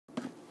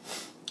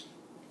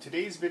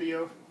Today's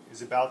video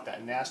is about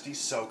that nasty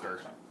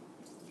soaker.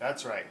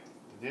 That's right,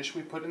 the dish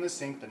we put in the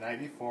sink the night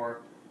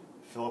before,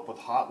 fill up with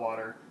hot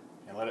water,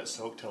 and let it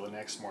soak till the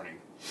next morning.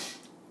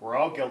 We're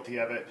all guilty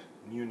of it,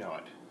 and you know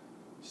it.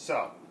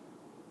 So,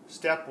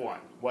 step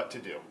one, what to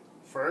do.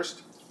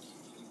 First,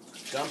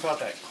 dump out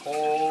that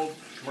cold,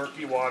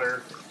 murky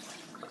water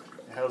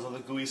that has all the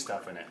gooey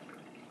stuff in it.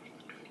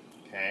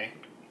 Okay?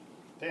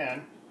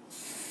 Then,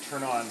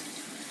 turn on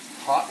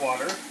hot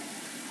water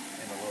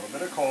and a little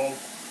bit of cold,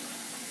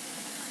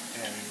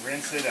 and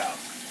rinse it out.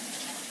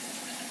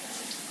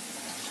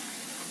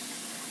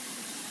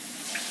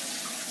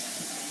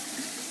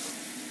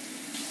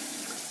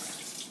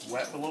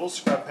 Wet the little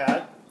scrub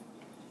pad.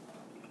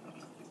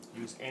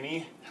 Use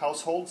any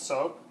household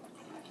soap.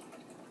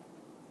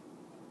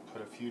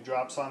 Put a few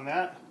drops on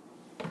that.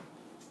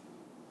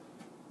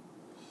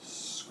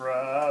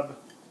 Scrub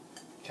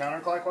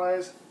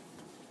counterclockwise.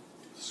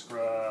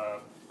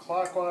 Scrub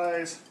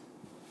clockwise.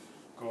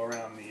 Go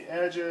around the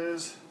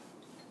edges.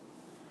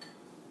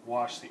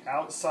 Wash the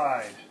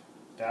outside.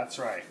 That's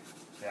right.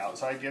 The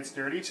outside gets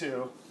dirty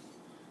too.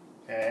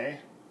 Okay.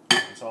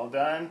 It's all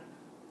done.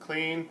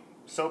 Clean,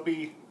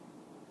 soapy,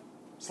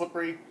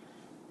 slippery.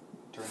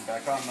 Turn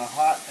back on the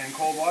hot and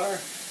cold water.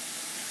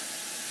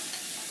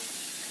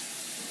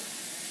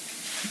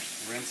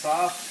 Rinse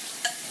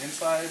off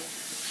inside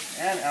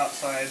and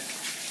outside.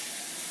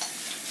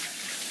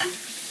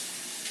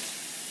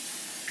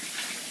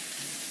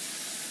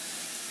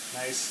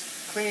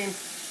 Nice, clean.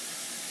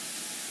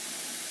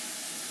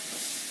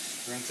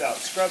 Rinse out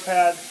scrub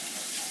pad,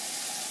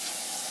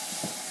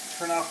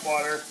 turn off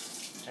water,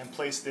 and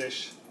place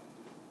dish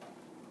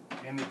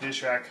in the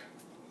dish rack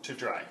to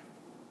dry.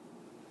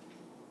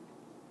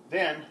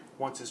 Then,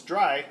 once it's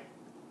dry,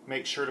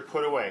 make sure to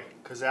put away,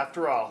 because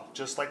after all,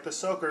 just like the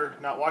soaker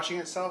not washing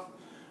itself,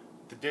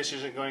 the dish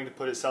isn't going to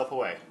put itself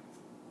away.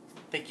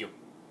 Thank you.